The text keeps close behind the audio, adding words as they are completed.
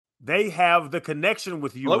They have the connection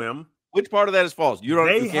with UM. Hello? Which part of that is false? You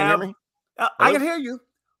can't hear me? I can hear you,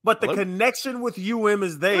 but the connection with UM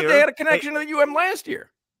is there. But they had a connection to the UM last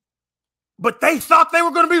year. But they thought they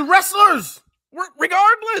were going to be wrestlers.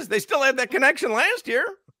 Regardless, they still had that connection last year.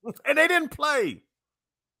 And they didn't play.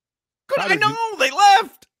 I know, they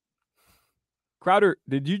left. Crowder,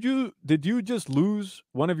 did you just lose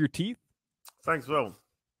one of your teeth? Thanks, so.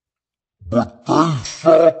 But they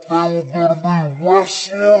thought they were going to be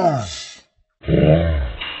wrestlers.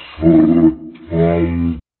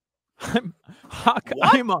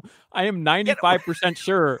 I am 95%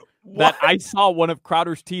 sure that I saw one of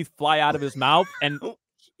Crowder's teeth fly out of his mouth, and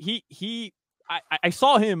I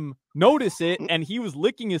saw him notice it, and he was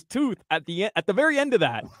licking his tooth at the very end of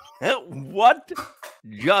that. What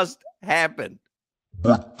just happened?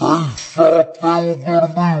 But they thought they were going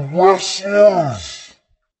to be wrestlers.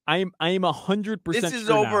 I am 100%. This is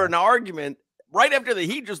over an argument right after the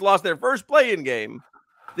Heat just lost their first play-in game.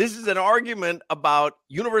 This is an argument about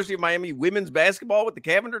University of Miami women's basketball with the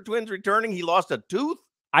Cavinder twins returning. He lost a tooth.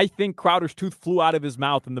 I think Crowder's tooth flew out of his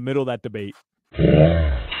mouth in the middle of that debate.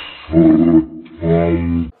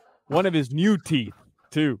 One of his new teeth,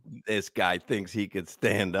 too. This guy thinks he could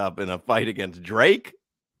stand up in a fight against Drake.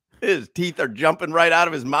 His teeth are jumping right out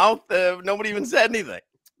of his mouth. Nobody even said anything.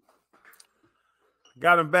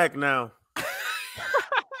 Got him back now.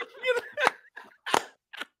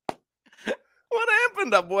 What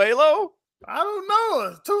happened, Abuelo? I don't know.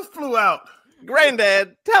 His tooth flew out.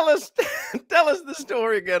 Granddad, tell us the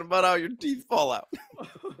story again about how your teeth fall out.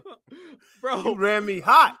 Bro, he ran me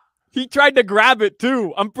hot. He tried to grab it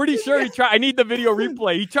too. I'm pretty sure he tried. I need the video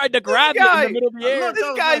replay. He tried to grab it in the middle of the air.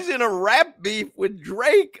 This guy's in a rap beef with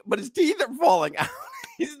Drake, but his teeth are falling out.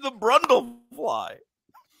 He's the Brundle fly.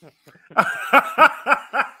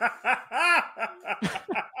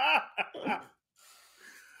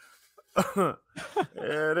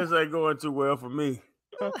 Yeah, this ain't going too well for me.